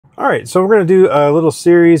All right, so we're going to do a little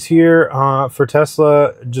series here for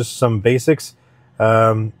Tesla, just some basics,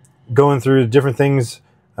 going through different things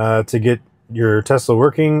to get your Tesla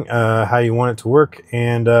working, how you want it to work,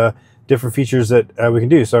 and different features that we can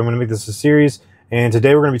do. So I'm going to make this a series, and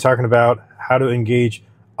today we're going to be talking about how to engage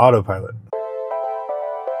Autopilot.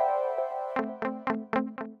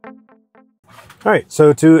 All right,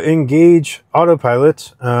 so to engage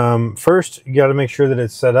Autopilot, first you got to make sure that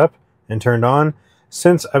it's set up and turned on.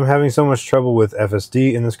 Since I'm having so much trouble with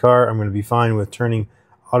FSD in this car, I'm going to be fine with turning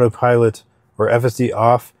Autopilot or FSD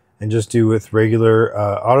off and just do with regular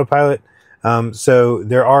Autopilot. So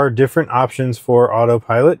there are different options for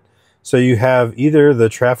Autopilot. So you have either the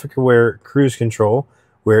traffic aware cruise control,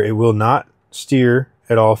 where it will not steer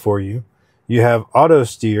at all for you. You have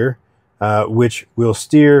Autosteer, which will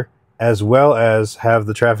steer as well as have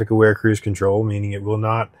the traffic aware cruise control, meaning it will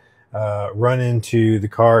not run into the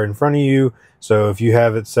car in front of you. So if you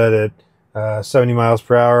have it set at 70 miles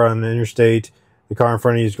per hour on the interstate, the car in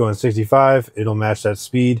front of you is going 65, it'll match that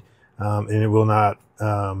speed, and it will not,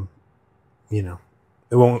 it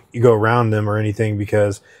won't go around them or anything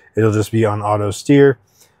because it'll just be on auto steer.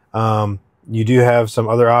 You do have some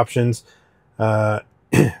other options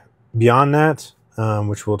beyond that,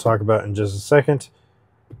 which we'll talk about in just a second.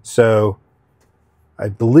 So I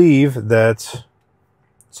believe that,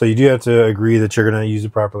 so you do have to agree that you're going to use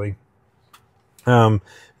it properly.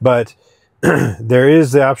 But there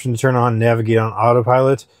is the option to turn on navigate on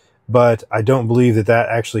Autopilot, but I don't believe that that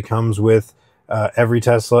actually comes with every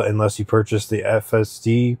Tesla unless you purchase the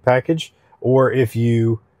FSD package, or if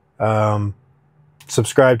you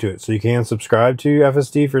subscribe to it. So you can subscribe to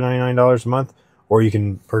FSD for $99 a month, or you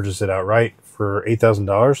can purchase it outright for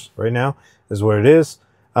 $8,000 right now is what it is.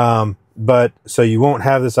 But so you won't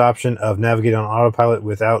have this option of navigate on Autopilot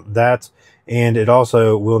without that. And it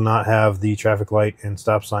also will not have the traffic light and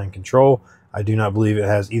stop sign control. I do not believe it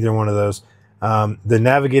has either one of those. The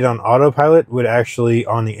navigate on Autopilot would actually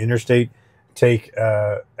on the interstate take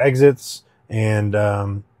exits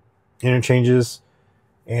and interchanges,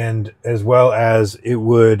 and as well as it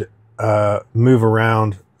would move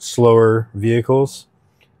around slower vehicles.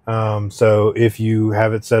 So if you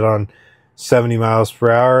have it set on 70 miles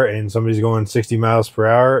per hour and somebody's going 60 miles per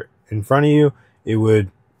hour in front of you, it would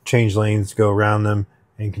change lanes, go around them,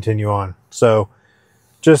 and continue on. So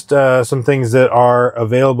just some things that are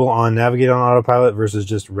available on navigate on Autopilot versus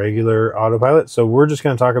just regular Autopilot. So we're just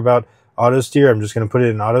going to talk about Autosteer. I'm just going to put it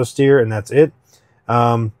in Autosteer, and that's it.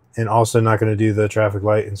 And also not going to do the traffic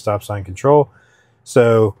light and stop sign control.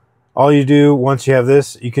 So all you do once you have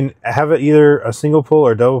this, you can have it either a single pull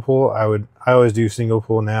or double pull. I always do single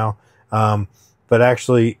pull now. But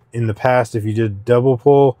actually in the past, if you did double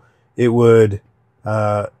pull, it would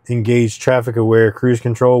engage traffic aware cruise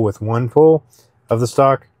control with one pull of the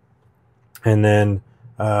stock, and then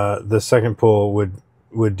the second pull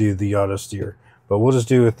would do the auto steer. But we'll just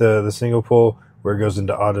do with the single pull where it goes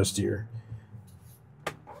into auto steer.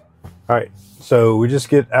 All right, so we just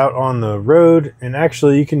get out on the road, and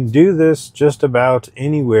actually you can do this just about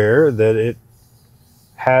anywhere that it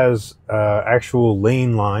has actual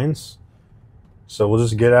lane lines. So we'll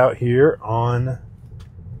just get out here on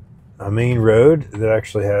a main road that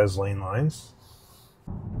actually has lane lines.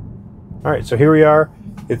 All right, so here we are.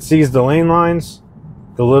 It sees the lane lines.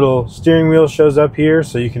 The little steering wheel shows up here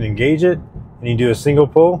so you can engage it, and you do a single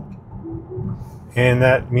pull, and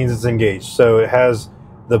that means it's engaged. So it has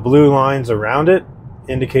the blue lines around it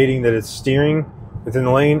indicating that it's steering within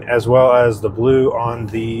the lane, as well as the blue on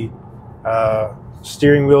the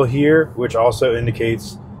steering wheel here, which also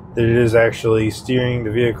indicates that it is actually steering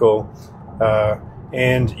the vehicle.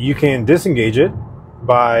 And you can disengage it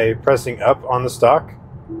by pressing up on the stock.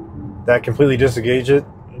 That completely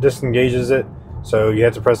disengages it. So you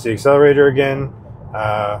have to press the accelerator again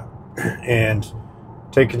and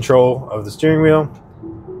take control of the steering wheel.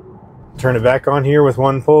 Turn it back on here with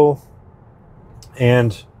one pull,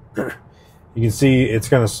 and you can see it's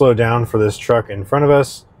going to slow down for this truck in front of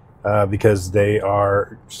us because they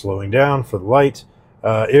are slowing down for the light.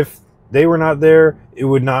 If they were not there, it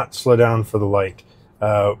would not slow down for the light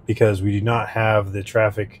because we do not have the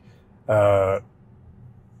traffic light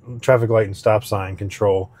and stop sign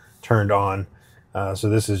control turned on. So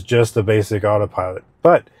this is just the basic Autopilot.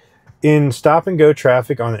 But in stop and go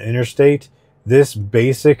traffic on the interstate, this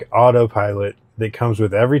basic Autopilot that comes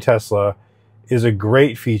with every Tesla is a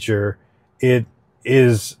great feature. It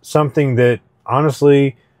is something that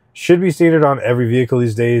honestly should be standard on every vehicle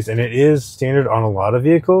these days, and it is standard on a lot of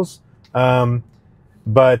vehicles.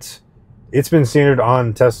 But it's been standard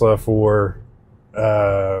on Tesla for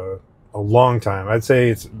a long time. I'd say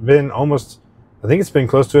it's been almost I think it's been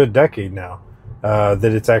close to a decade now that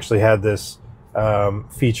it's actually had this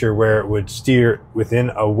feature where it would steer within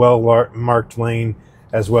a well-marked lane,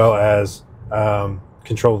 as well as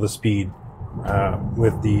control the speed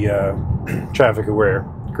with the traffic aware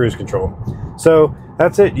cruise control. So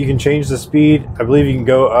that's it. You can change the speed. I believe you can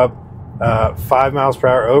go up 5 miles per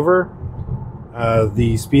hour over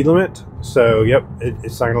the speed limit. So yep,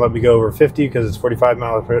 it's not going to let me go over 50 because it's 45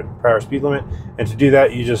 miles per hour speed limit. And to do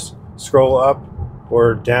that, you just scroll up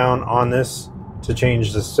or down on this to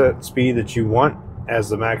change the set speed that you want as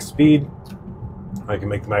the max speed. I can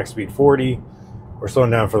make the max speed 40. We're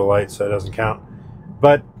slowing down for the light, so it doesn't count.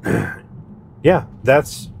 But yeah,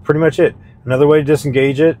 that's pretty much it. Another way to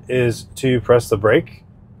disengage it is to press the brake.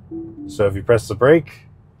 So if you press the brake,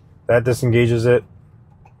 that disengages it.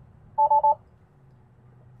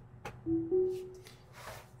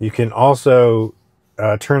 You can also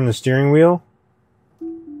turn the steering wheel,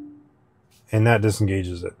 and that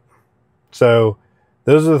disengages it. So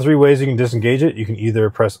those are the 3 ways you can disengage it. You can either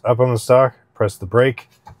press up on the stock, press the brake,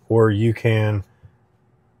 or you can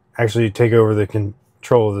actually take over the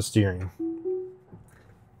control of the steering.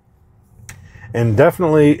 And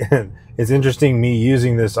definitely, it's interesting me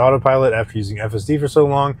using this autopilot after using FSD for so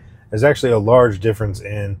long. There's actually a large difference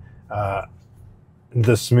in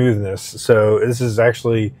the smoothness. So this is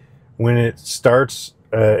actually, when it starts,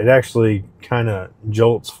 it actually kind of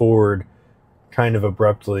jolts forward kind of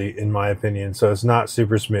abruptly, in my opinion. So it's not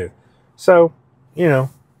super smooth. So, you know,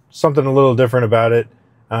 something a little different about it.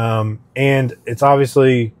 And it's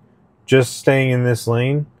obviously just staying in this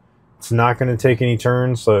lane. It's not going to take any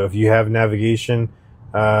turns. So if you have navigation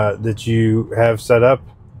that you have set up,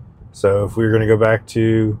 so if we're going to go back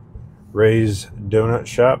to Ray's Donut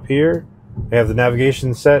Shop here, we have the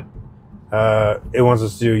navigation set. It wants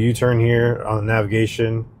us to do a U-turn here on the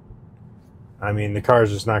navigation. I mean, the car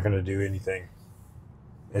is just not going to do anything.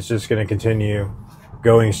 It's just going to continue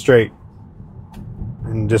going straight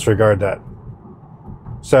and disregard that.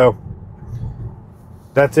 So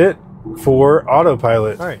that's it for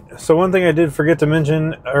Autopilot. All right. So one thing I did forget to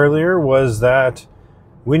mention earlier was that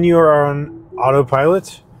when you are on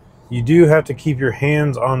Autopilot, you do have to keep your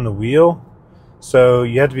hands on the wheel. So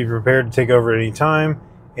you have to be prepared to take over at any time,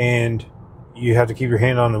 and you have to keep your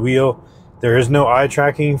hand on the wheel. There is no eye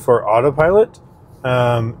tracking for Autopilot.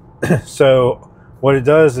 So what it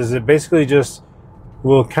does is it basically just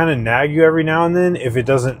will kind of nag you every now and then if it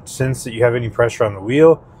doesn't sense that you have any pressure on the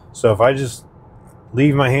wheel. So if I just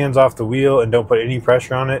leave my hands off the wheel and don't put any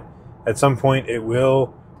pressure on it, at some point it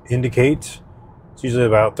will indicate. It's usually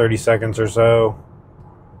about 30 seconds or so.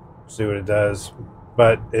 See what it does.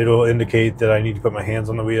 But it'll indicate that I need to put my hands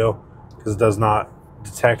on the wheel because it does not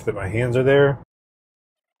detect that my hands are there.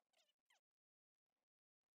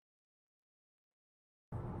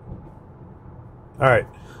 All right,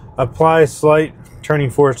 apply slight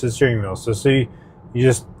turning force to the steering wheel. So see, you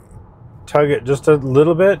just tug it just a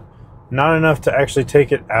little bit, not enough to actually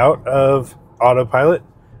take it out of Autopilot,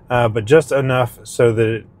 but just enough so that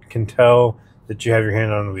it can tell that you have your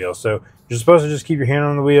hand on the wheel. So you're supposed to just keep your hand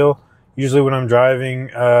on the wheel. Usually when I'm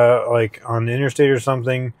driving like on the interstate or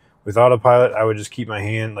something with Autopilot, I would just keep my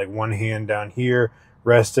hand, like one hand down here,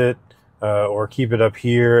 rest it, or keep it up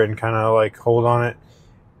here and kind of like hold on it.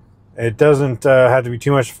 It doesn't have to be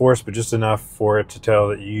too much force, but just enough for it to tell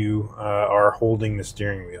that you are holding the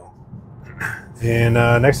steering wheel. And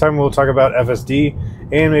next time we'll talk about FSD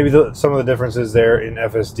and maybe some of the differences there in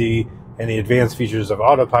FSD and the advanced features of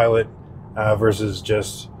Autopilot versus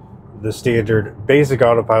just the standard basic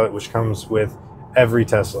Autopilot, which comes with every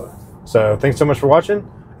Tesla. So thanks so much for watching,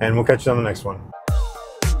 and we'll catch you on the next one.